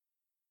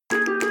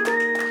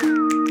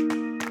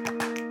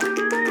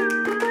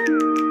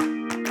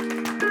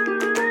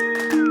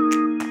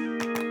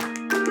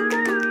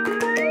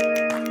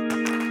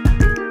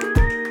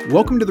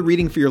Welcome to the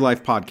Reading for Your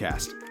Life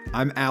podcast.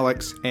 I'm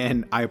Alex,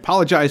 and I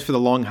apologize for the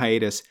long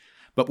hiatus,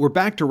 but we're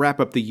back to wrap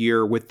up the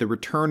year with The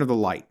Return of the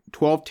Light,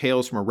 12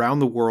 Tales from Around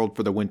the World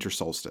for the Winter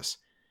Solstice.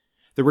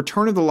 The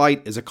Return of the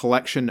Light is a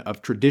collection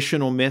of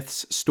traditional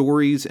myths,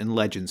 stories, and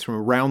legends from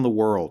around the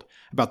world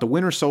about the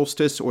winter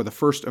solstice or the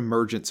first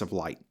emergence of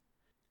light.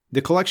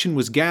 The collection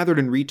was gathered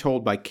and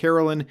retold by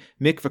Carolyn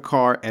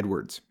McVicar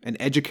Edwards, an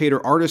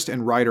educator, artist,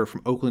 and writer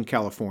from Oakland,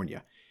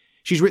 California.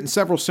 She's written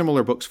several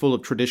similar books full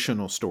of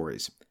traditional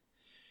stories.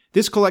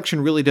 This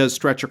collection really does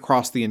stretch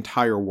across the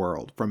entire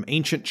world, from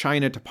ancient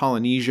China to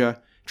Polynesia,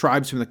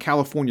 tribes from the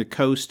California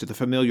coast to the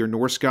familiar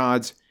Norse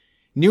gods.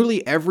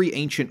 Nearly every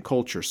ancient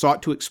culture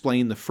sought to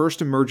explain the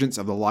first emergence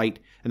of the light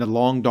and the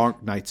long,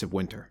 dark nights of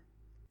winter.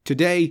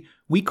 Today,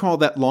 we call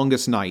that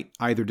longest night,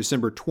 either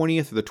December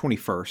 20th or the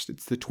 21st,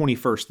 it's the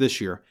 21st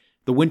this year,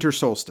 the winter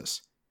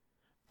solstice.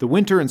 The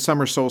winter and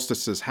summer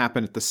solstices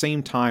happen at the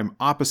same time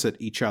opposite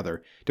each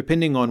other,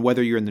 depending on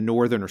whether you're in the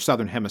northern or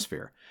southern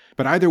hemisphere.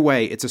 But either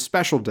way, it's a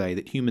special day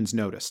that humans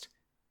noticed.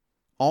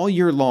 All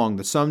year long,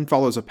 the sun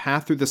follows a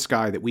path through the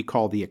sky that we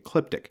call the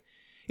ecliptic.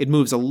 It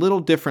moves a little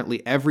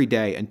differently every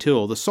day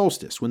until the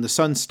solstice, when the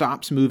sun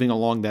stops moving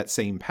along that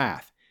same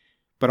path.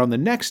 But on the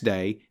next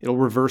day, it'll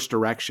reverse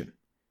direction.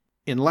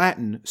 In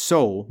Latin,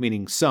 sol,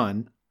 meaning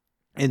sun,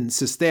 and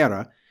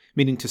sistere,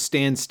 meaning to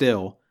stand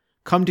still,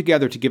 come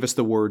together to give us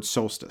the word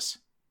solstice.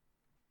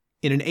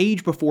 In an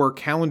age before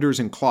calendars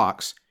and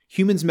clocks,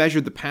 humans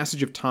measured the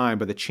passage of time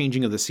by the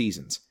changing of the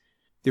seasons.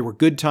 There were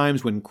good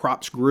times when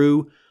crops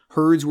grew,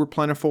 herds were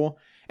plentiful,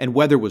 and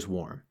weather was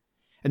warm.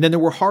 And then there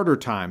were harder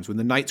times when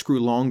the nights grew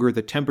longer,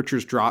 the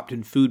temperatures dropped,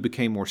 and food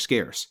became more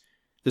scarce.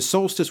 The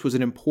solstice was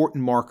an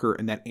important marker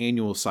in that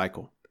annual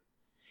cycle.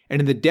 And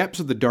in the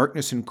depths of the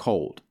darkness and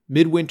cold,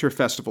 midwinter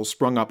festivals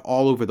sprung up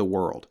all over the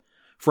world.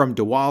 From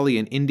Diwali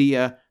in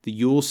India, the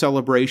Yule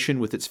celebration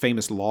with its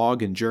famous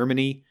log in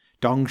Germany,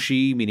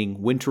 Dongxi,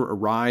 meaning winter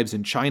arrives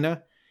in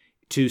China,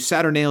 to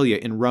Saturnalia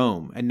in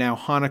Rome, and now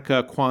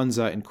Hanukkah,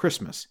 Kwanzaa, and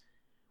Christmas.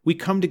 We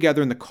come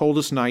together in the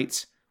coldest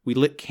nights, we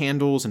lit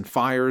candles and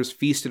fires,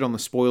 feasted on the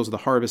spoils of the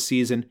harvest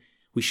season,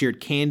 we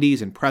shared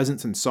candies and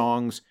presents and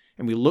songs,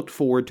 and we looked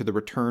forward to the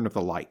return of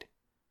the light.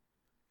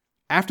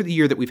 After the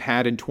year that we've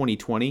had in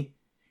 2020,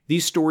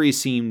 these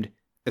stories seemed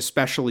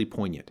especially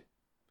poignant.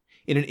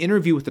 In an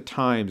interview with The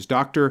Times,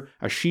 Dr.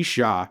 Ashish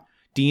Jha,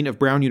 Dean of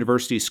Brown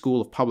University's School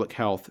of Public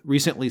Health,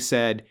 recently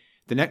said,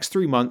 "The next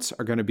 3 months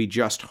are going to be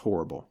just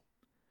horrible."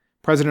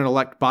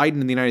 President-elect Biden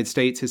in the United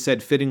States has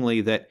said fittingly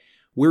that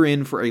we're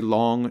in for a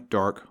long,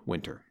 dark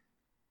winter.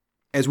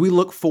 As we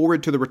look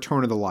forward to the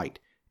return of the light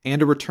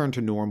and a return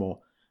to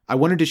normal, I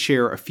wanted to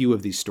share a few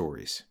of these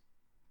stories.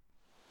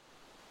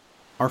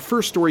 Our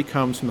first story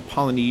comes from the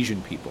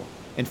Polynesian people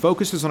and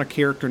focuses on a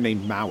character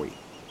named Maui,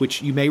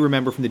 which you may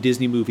remember from the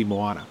Disney movie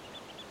Moana.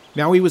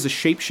 Maui was a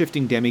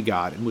shape-shifting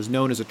demigod and was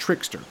known as a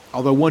trickster,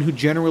 although one who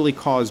generally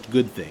caused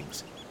good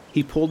things.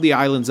 He pulled the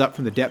islands up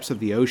from the depths of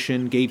the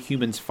ocean, gave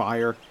humans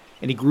fire,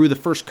 and he grew the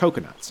first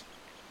coconuts.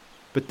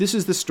 But this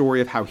is the story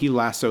of how he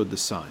lassoed the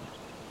sun.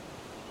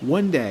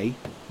 One day,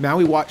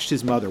 Maui watched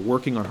his mother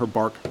working on her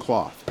bark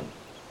cloth.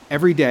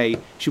 Every day,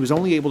 she was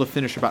only able to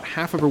finish about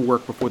half of her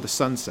work before the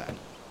sun set.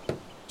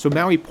 So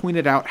Maui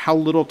pointed out how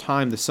little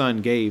time the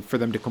sun gave for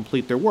them to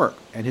complete their work,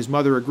 and his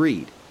mother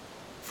agreed.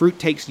 Fruit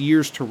takes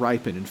years to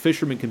ripen, and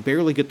fishermen can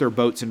barely get their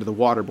boats into the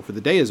water before the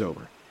day is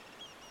over.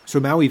 So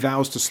Maui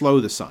vows to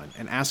slow the sun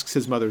and asks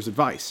his mother's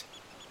advice.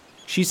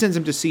 She sends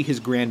him to see his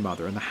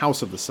grandmother in the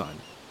House of the Sun.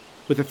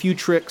 With a few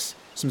tricks,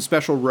 some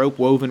special rope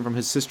woven from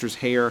his sister's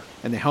hair,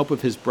 and the help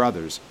of his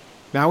brothers,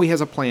 Maui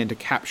has a plan to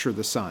capture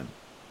the sun.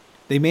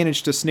 They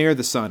manage to snare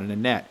the sun in a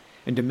net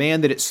and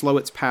demand that it slow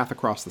its path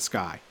across the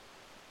sky.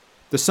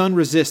 The sun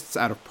resists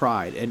out of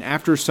pride, and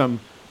after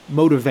some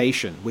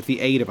motivation with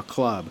the aid of a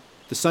club,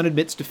 the sun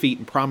admits defeat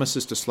and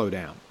promises to slow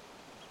down.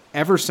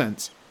 Ever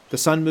since, the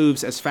sun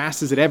moves as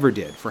fast as it ever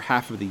did for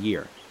half of the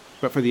year,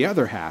 but for the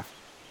other half,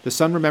 the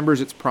sun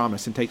remembers its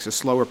promise and takes a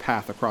slower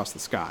path across the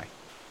sky,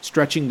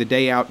 stretching the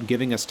day out and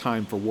giving us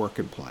time for work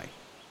and play.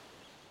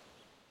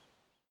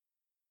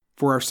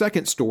 For our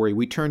second story,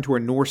 we turn to a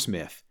Norse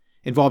myth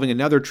involving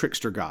another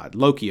trickster god,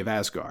 Loki of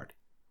Asgard.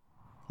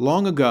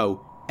 Long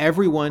ago,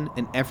 everyone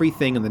and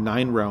everything in the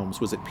 9 realms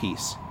was at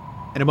peace,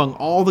 and among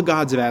all the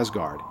gods of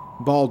Asgard,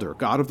 Balder,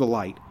 god of the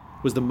light,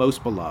 was the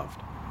most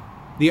beloved.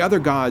 The other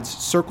gods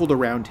circled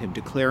around him,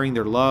 declaring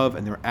their love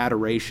and their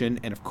adoration,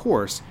 and of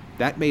course,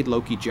 that made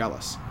Loki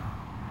jealous.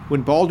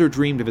 When Balder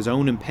dreamed of his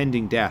own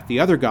impending death, the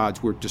other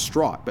gods were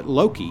distraught, but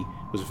Loki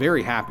was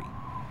very happy.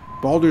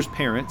 Balder's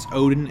parents,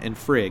 Odin and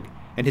Frigg,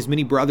 and his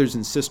many brothers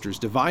and sisters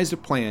devised a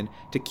plan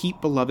to keep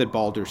beloved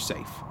Balder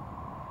safe.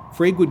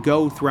 Frigg would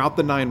go throughout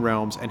the 9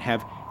 realms and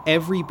have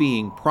every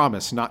being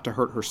promise not to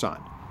hurt her son.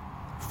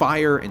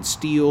 Fire and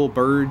steel,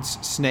 birds,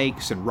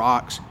 snakes, and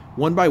rocks,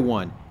 one by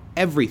one,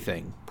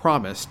 everything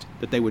promised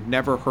that they would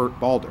never hurt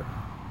Balder.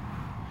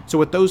 So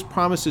with those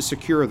promises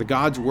secure, the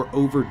gods were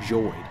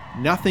overjoyed.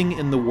 Nothing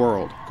in the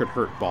world could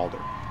hurt Balder.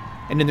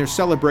 and in their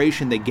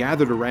celebration they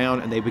gathered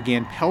around and they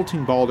began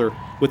pelting Balder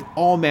with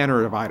all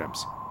manner of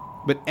items.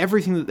 But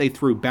everything that they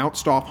threw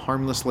bounced off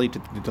harmlessly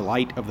to the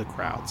delight of the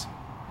crowds.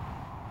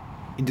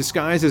 In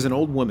disguise as an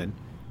old woman,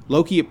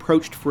 Loki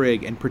approached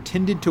Frigg and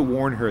pretended to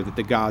warn her that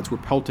the gods were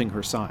pelting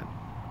her son.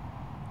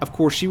 Of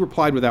course, she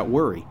replied without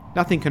worry.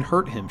 "Nothing can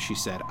hurt him," she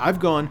said. "I've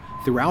gone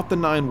throughout the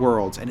 9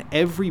 worlds, and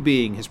every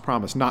being has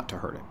promised not to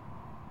hurt him."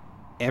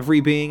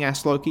 "Every being?"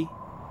 asked Loki.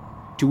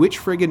 To which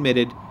Frigg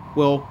admitted,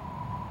 well,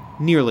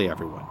 nearly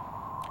everyone.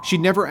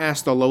 She'd never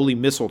asked the lowly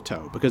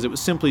mistletoe, because it was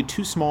simply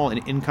too small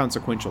and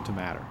inconsequential to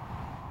matter.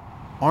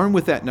 Armed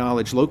with that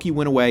knowledge, Loki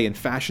went away and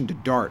fashioned a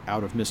dart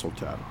out of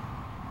mistletoe.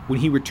 When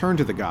he returned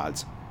to the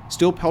gods,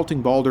 still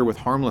pelting Balder with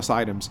harmless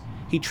items,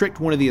 he tricked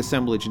one of the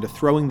assemblage into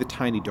throwing the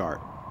tiny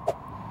dart.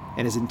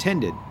 And as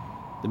intended,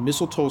 the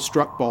mistletoe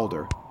struck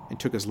Balder and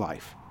took his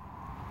life.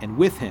 And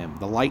with him,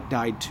 the light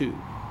died too.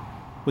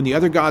 When the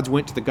other gods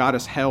went to the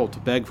goddess Hel to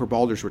beg for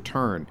Balder's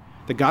return,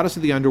 the goddess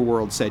of the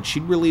underworld said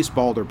she'd release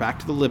Balder back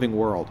to the living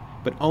world,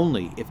 but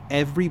only if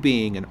every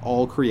being in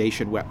all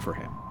creation wept for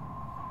him.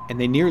 And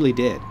they nearly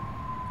did.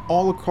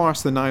 All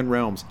across the 9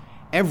 realms,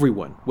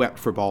 everyone wept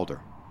for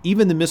Balder.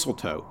 Even the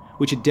mistletoe,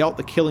 which had dealt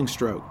the killing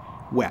stroke,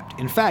 wept.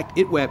 In fact,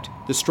 it wept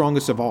the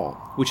strongest of all,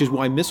 which is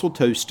why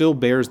mistletoe still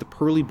bears the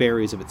pearly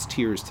berries of its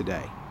tears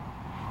today.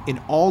 In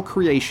all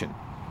creation,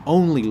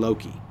 only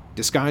Loki,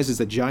 disguised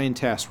as a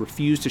giantess,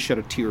 refused to shed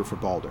a tear for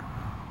Balder.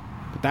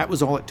 But that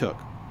was all it took.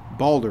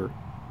 Balder,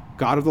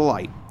 god of the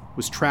light,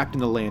 was trapped in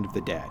the land of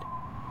the dead.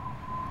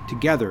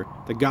 Together,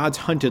 the gods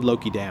hunted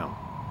Loki down.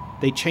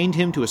 They chained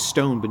him to a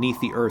stone beneath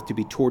the earth to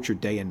be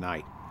tortured day and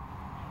night.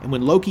 And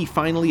when Loki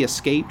finally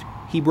escaped,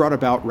 he brought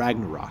about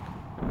Ragnarok,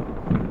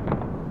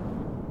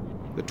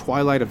 the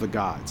twilight of the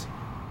gods.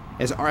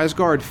 As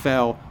Asgard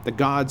fell, the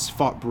gods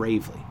fought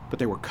bravely, but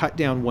they were cut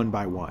down one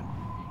by one.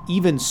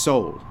 Even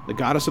Sol, the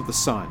goddess of the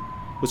sun,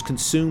 was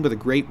consumed by the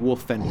great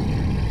wolf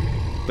Fenrir.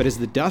 But as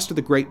the dust of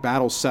the great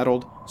battle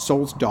settled,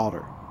 Sol's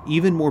daughter,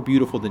 even more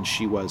beautiful than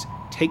she was,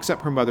 takes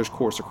up her mother's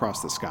course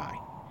across the sky,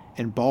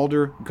 and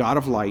Balder, god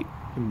of light,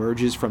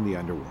 emerges from the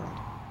underworld.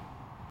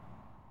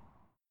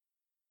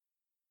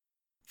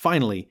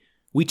 Finally,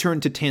 we turn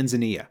to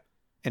Tanzania,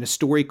 and a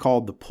story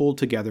called The Pulled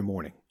Together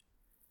Morning.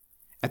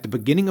 At the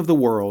beginning of the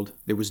world,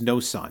 there was no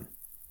sun.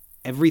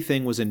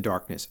 Everything was in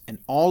darkness, and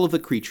all of the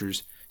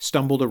creatures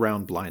stumbled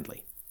around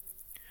blindly.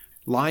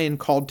 Lion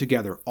called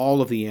together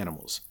all of the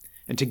animals,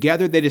 and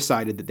together they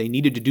decided that they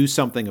needed to do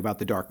something about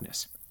the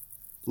darkness.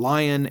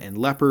 Lion and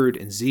leopard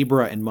and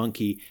zebra and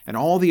monkey and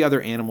all the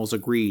other animals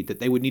agreed that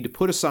they would need to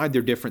put aside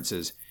their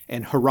differences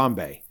and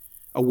harambe,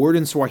 a word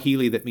in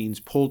Swahili that means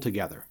pulled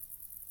together.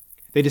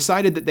 They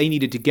decided that they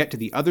needed to get to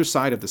the other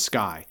side of the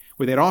sky,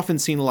 where they'd often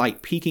seen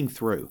light peeking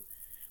through.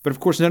 But of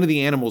course none of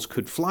the animals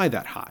could fly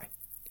that high.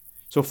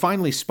 So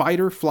finally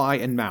Spider, Fly,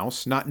 and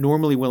Mouse, not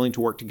normally willing to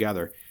work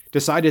together,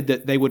 decided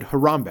that they would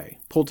harambe,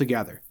 pull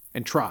together,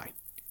 and try.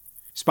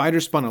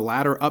 Spider spun a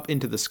ladder up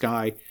into the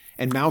sky,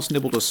 and Mouse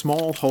nibbled a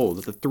small hole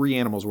that the 3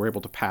 animals were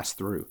able to pass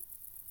through.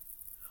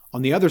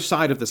 On the other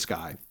side of the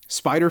sky,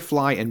 Spider,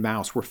 Fly, and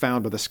Mouse were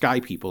found by the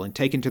Sky People and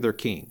taken to their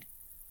king.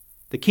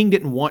 The king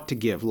didn't want to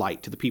give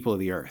light to the people of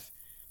the earth,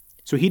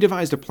 so he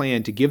devised a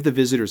plan to give the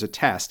visitors a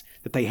test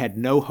that they had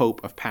no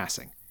hope of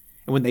passing,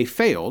 and when they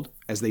failed,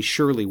 as they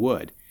surely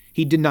would,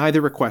 he'd deny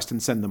their request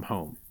and send them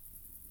home.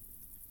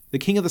 The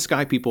king of the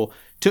Sky People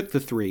took the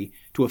 3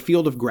 to a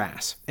field of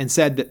grass and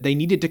said that they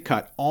needed to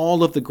cut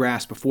all of the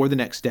grass before the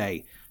next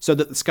day so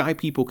that the Sky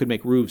People could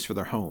make roofs for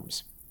their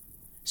homes.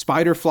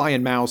 Spider, Fly,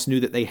 and Mouse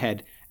knew that they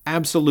had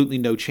absolutely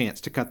no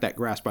chance to cut that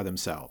grass by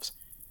themselves,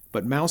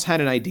 but Mouse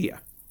had an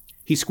idea.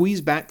 He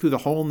squeezed back through the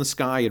hole in the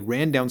sky and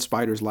ran down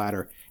Spider's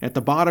ladder, and at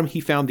the bottom he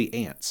found the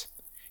ants.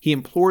 He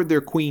implored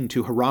their queen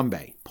to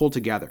harambe, pull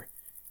together.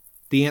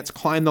 The ants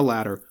climbed the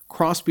ladder,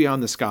 crossed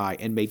beyond the sky,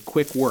 and made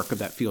quick work of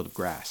that field of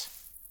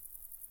grass.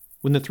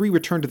 When the 3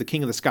 returned to the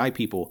king of the Sky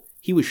People,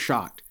 he was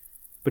shocked,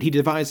 but he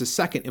devised a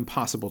second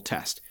impossible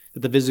test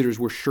that the visitors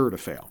were sure to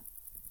fail.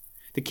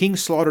 The king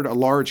slaughtered a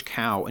large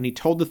cow, and he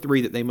told the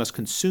 3 that they must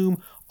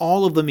consume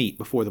all of the meat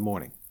before the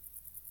morning.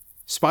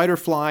 Spider,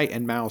 Fly,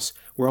 and Mouse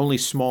were only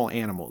small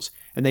animals,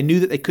 and they knew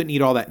that they couldn't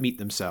eat all that meat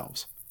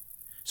themselves.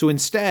 So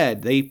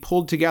instead, they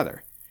pulled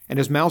together, and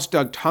as Mouse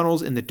dug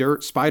tunnels in the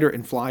dirt, Spider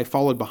and Fly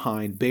followed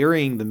behind,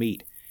 burying the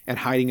meat and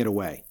hiding it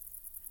away.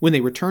 When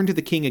they returned to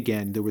the king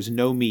again, there was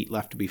no meat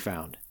left to be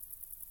found.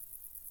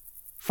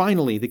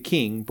 Finally, the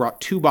king brought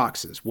 2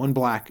 boxes, one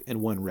black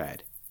and one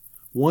red.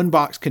 One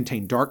box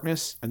contained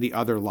darkness and the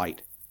other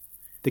light.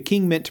 The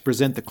king meant to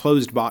present the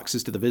closed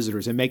boxes to the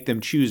visitors and make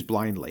them choose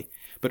blindly,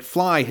 but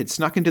Fly had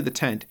snuck into the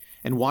tent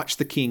and watched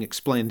the king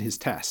explain his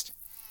test.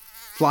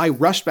 Fly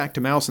rushed back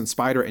to Mouse and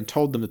Spider and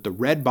told them that the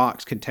red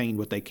box contained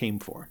what they came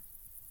for.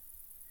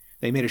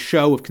 They made a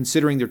show of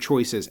considering their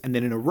choices and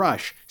then in a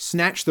rush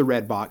snatched the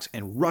red box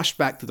and rushed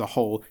back through the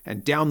hole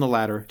and down the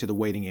ladder to the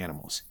waiting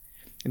animals.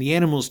 And the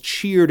animals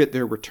cheered at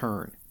their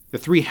return. The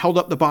 3 held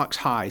up the box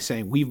high,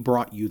 saying, "We've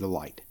brought you the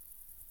light."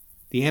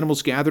 The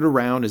animals gathered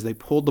around as they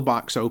pulled the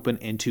box open,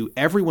 and to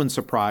everyone's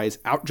surprise,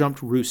 out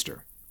jumped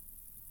Rooster.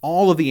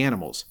 All of the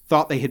animals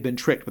thought they had been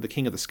tricked by the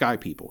King of the Sky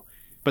People,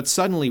 but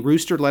suddenly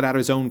Rooster let out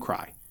his own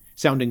cry,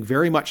 sounding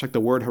very much like the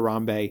word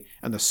Harambe,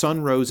 and the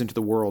sun rose into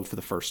the world for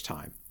the first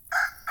time.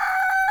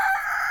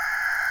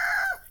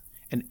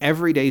 And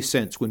every day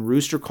since, when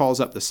Rooster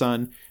calls up the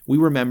sun, we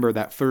remember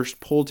that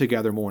first pulled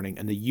together morning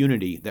and the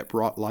unity that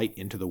brought light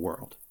into the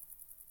world.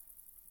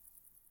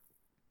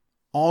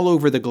 All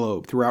over the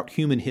globe, throughout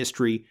human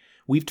history,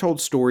 we've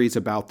told stories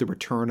about the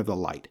return of the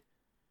light.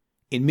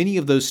 In many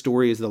of those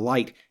stories, the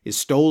light is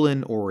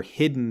stolen or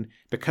hidden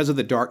because of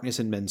the darkness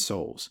in men's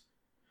souls.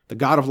 The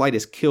God of light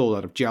is killed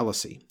out of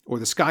jealousy, or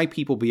the sky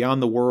people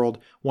beyond the world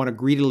want to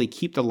greedily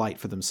keep the light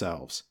for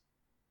themselves.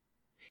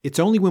 It's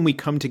only when we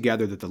come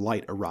together that the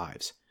light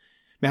arrives.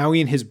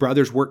 Maui and his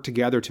brothers work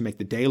together to make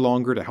the day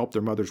longer to help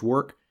their mother's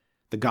work.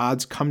 The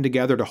gods come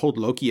together to hold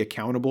Loki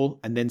accountable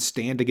and then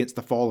stand against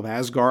the fall of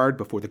Asgard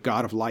before the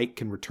God of light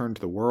can return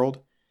to the world.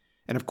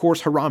 And of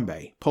course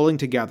Harambe, pulling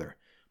together,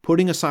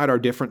 putting aside our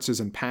differences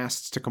and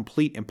pasts to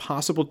complete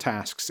impossible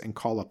tasks and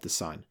call up the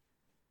sun.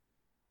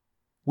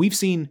 We've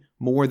seen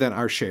more than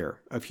our share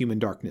of human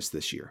darkness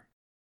this year.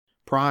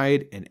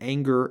 Pride and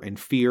anger and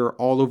fear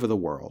all over the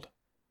world.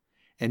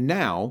 And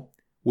now,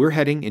 we're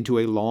heading into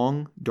a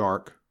long,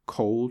 dark,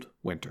 cold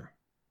winter.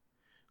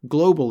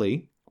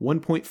 Globally,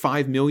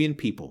 1.5 million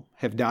people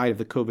have died of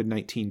the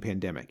COVID-19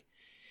 pandemic.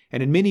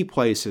 And in many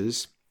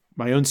places,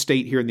 my own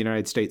state here in the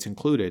United States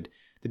included,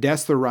 the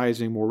deaths are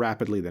rising more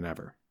rapidly than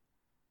ever.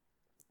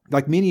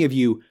 Like many of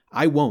you,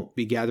 I won't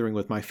be gathering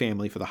with my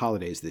family for the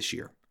holidays this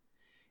year.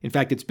 In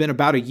fact, it's been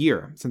about a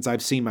year since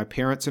I've seen my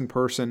parents in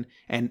person,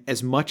 and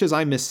as much as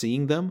I miss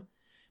seeing them,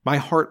 my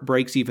heart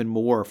breaks even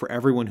more for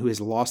everyone who has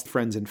lost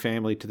friends and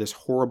family to this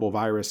horrible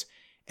virus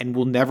and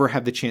will never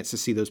have the chance to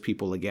see those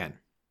people again.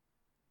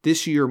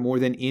 This year, more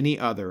than any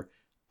other,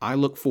 I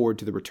look forward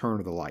to the return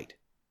of the light.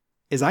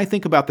 As I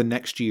think about the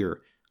next year,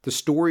 the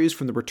stories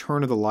from the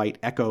return of the light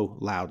echo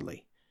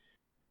loudly.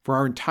 For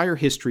our entire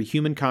history,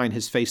 humankind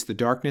has faced the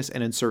darkness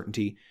and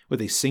uncertainty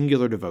with a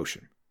singular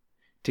devotion.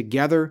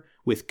 Together,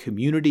 with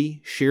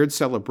community, shared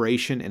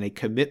celebration, and a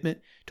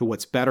commitment to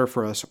what's better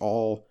for us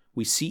all,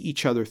 we see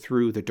each other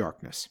through the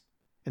darkness.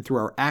 And through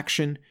our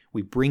action,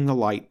 we bring the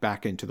light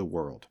back into the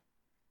world.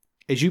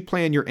 As you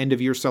plan your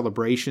end-of-year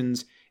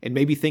celebrations and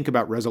maybe think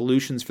about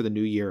resolutions for the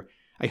new year,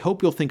 I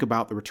hope you'll think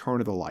about the return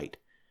of the light.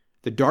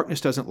 The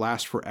darkness doesn't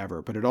last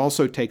forever, but it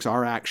also takes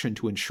our action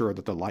to ensure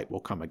that the light will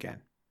come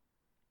again.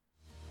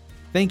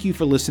 Thank you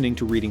for listening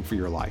to Reading for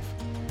Your Life.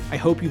 I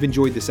hope you've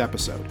enjoyed this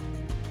episode.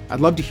 I'd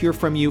love to hear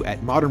from you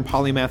at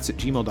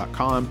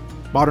modernpolymaths@gmail.com,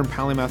 Modern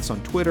Polymaths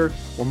on Twitter,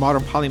 or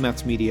Modern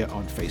Polymaths Media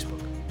on Facebook.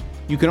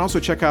 You can also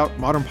check out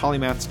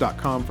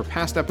modernpolymaths.com for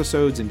past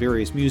episodes and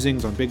various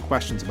musings on big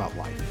questions about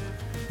life.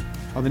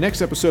 On the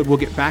next episode, we'll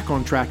get back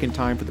on track in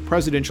time for the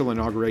presidential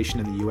inauguration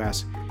in the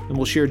U.S., and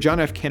we'll share John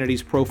F.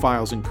 Kennedy's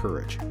Profiles in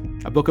Courage,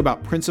 a book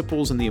about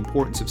principles and the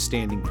importance of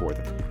standing for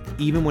them,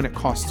 even when it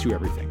costs you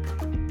everything.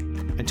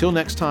 Until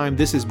next time,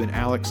 this has been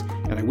Alex,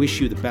 and I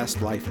wish you the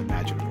best life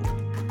imaginable.